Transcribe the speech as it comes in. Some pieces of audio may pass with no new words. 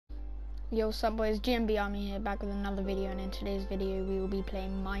Yo, what's up boys, GMB Army here, back with another video, and in today's video we will be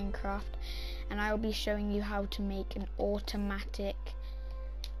playing Minecraft, and I will be showing you how to make an automatic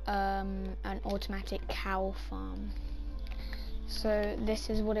cow farm. So this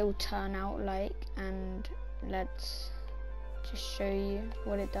is what it will turn out like, and let's just show you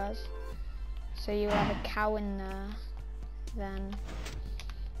what it does. So you have a cow in there, then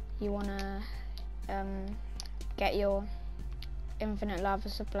you want to get your infinite lava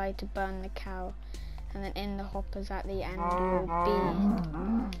supply to burn the cow, and then in the hoppers at the end will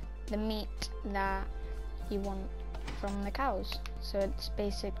be the meat that you want from the cows. So it's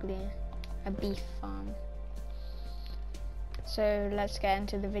basically a beef farm. So let's get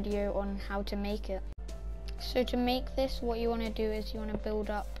into the video on how to make it. So to make this, what you want to do is you want to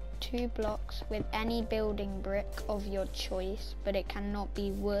build up 2 blocks with any building brick of your choice, but it cannot be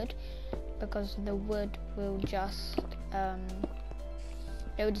wood because the wood will just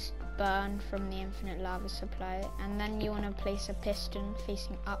burn from the infinite lava supply. And then you want to place a piston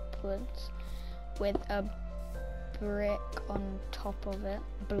facing upwards with a brick on top of it,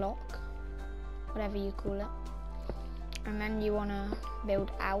 block, whatever you call it. And then you want to build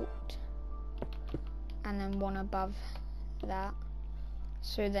out and then one above that,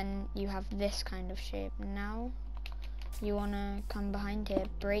 so then you have this kind of shape. Now you want to come behind here,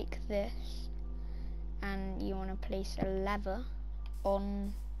 break this, and you want to place a lever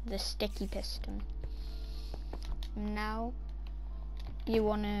on the sticky piston. Now you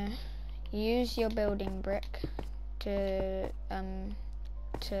want to use your building brick to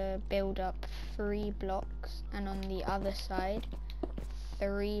build up 3 blocks, and on the other side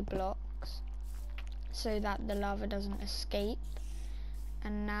 3 blocks, so that the lava doesn't escape.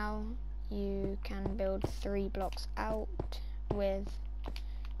 And now you can build 3 blocks out with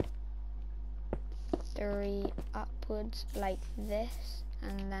 3 upwards like this,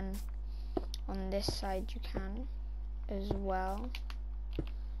 and then on this side you can as well,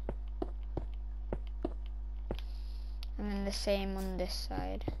 and then the same on this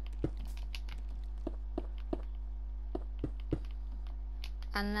side.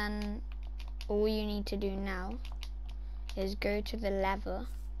 And then all you need to do now is go to the lever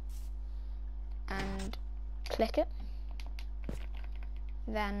and click it,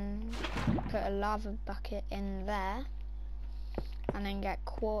 then put a lava bucket in there, and then get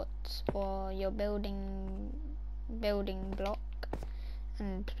quartz or your building block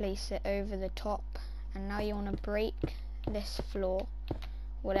and place it over the top. And now you want to break this floor,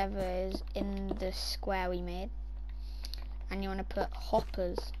 whatever is in the square we made, and you want to put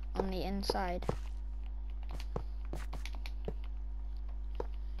hoppers on the inside.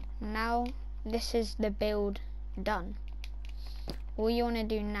 Now this is the build done. All you want to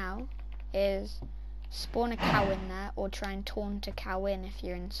do now is spawn a cow in there, or try and taunt a cow in if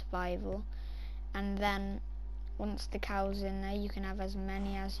you're in survival, and then once the cow's in there you can have as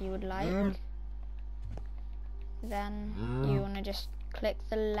many as you would like. Then you want to just click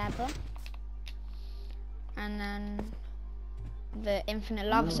the lever, and then the infinite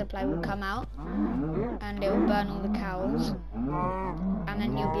lava supply will come out and it will burn all the cows, and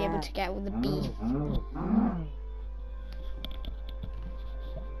then you'll be able to get all the beef.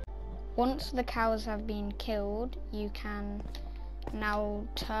 Once the cows have been killed, you can now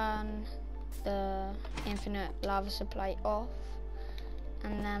turn the infinite lava supply off,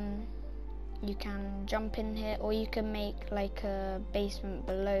 and then you can jump in here, or you can make like a basement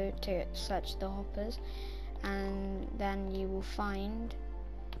below to search the hoppers, and then you will find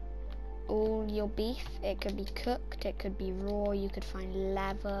all your beef. It could be cooked, it could be raw, you could find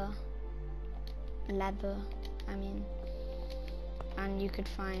leather, and you could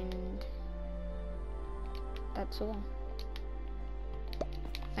find, that's all.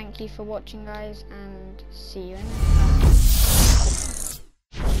 Thank you for watching guys, and see you in the next one.